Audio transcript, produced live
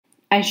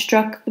I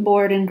struck the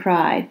board and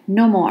cried,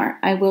 "No more,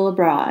 I will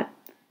abroad."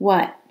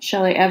 What,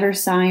 shall I ever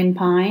sigh and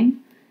pine?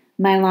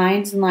 My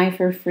lines in life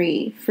are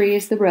free, free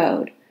as the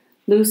road,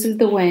 loose as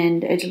the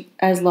wind,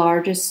 as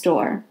large as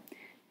store.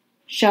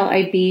 Shall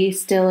I be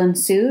still in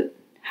suit?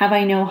 Have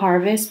I no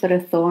harvest but a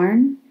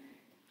thorn,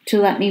 to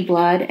let me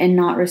blood and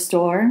not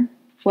restore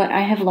what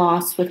I have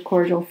lost with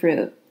cordial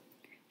fruit?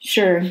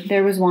 Sure,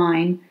 there was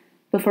wine,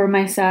 before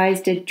my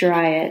sighs did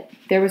dry it.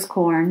 There was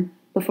corn,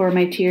 before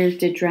my tears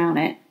did drown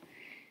it.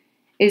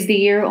 Is the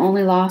year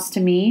only lost to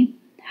me?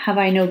 Have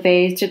I no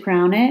bays to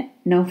crown it?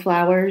 No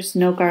flowers,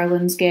 no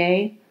garlands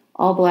gay?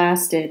 All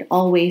blasted,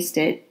 all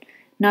wasted.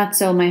 Not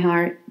so, my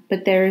heart,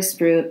 but there is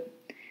fruit.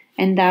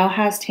 And thou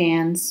hast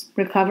hands.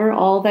 Recover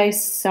all thy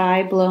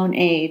sigh-blown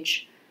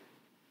age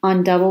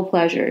on double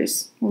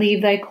pleasures.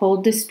 Leave thy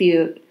cold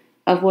dispute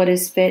of what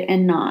is fit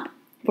and not.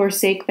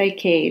 Forsake thy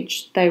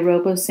cage, thy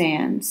robo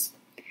sands,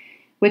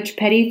 which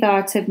petty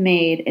thoughts have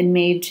made and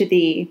made to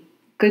thee,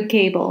 good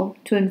cable,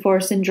 to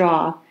enforce and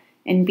draw,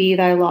 and be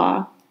thy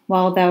law,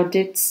 while thou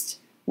didst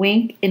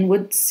wink and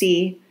wouldst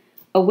see.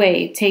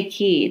 Away, take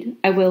heed,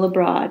 I will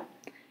abroad.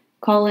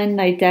 Call in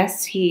thy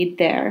death's heed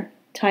there,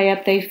 tie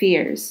up thy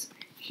fears.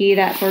 He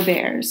that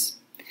forbears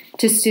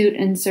to suit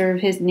and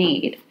serve his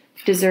need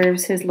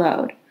deserves his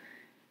load.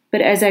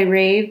 But as I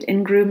raved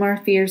and grew more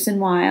fierce and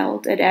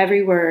wild at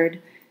every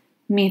word,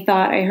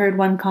 methought I heard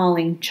one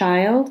calling,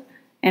 "Child,"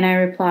 and I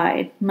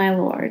replied, "My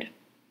Lord."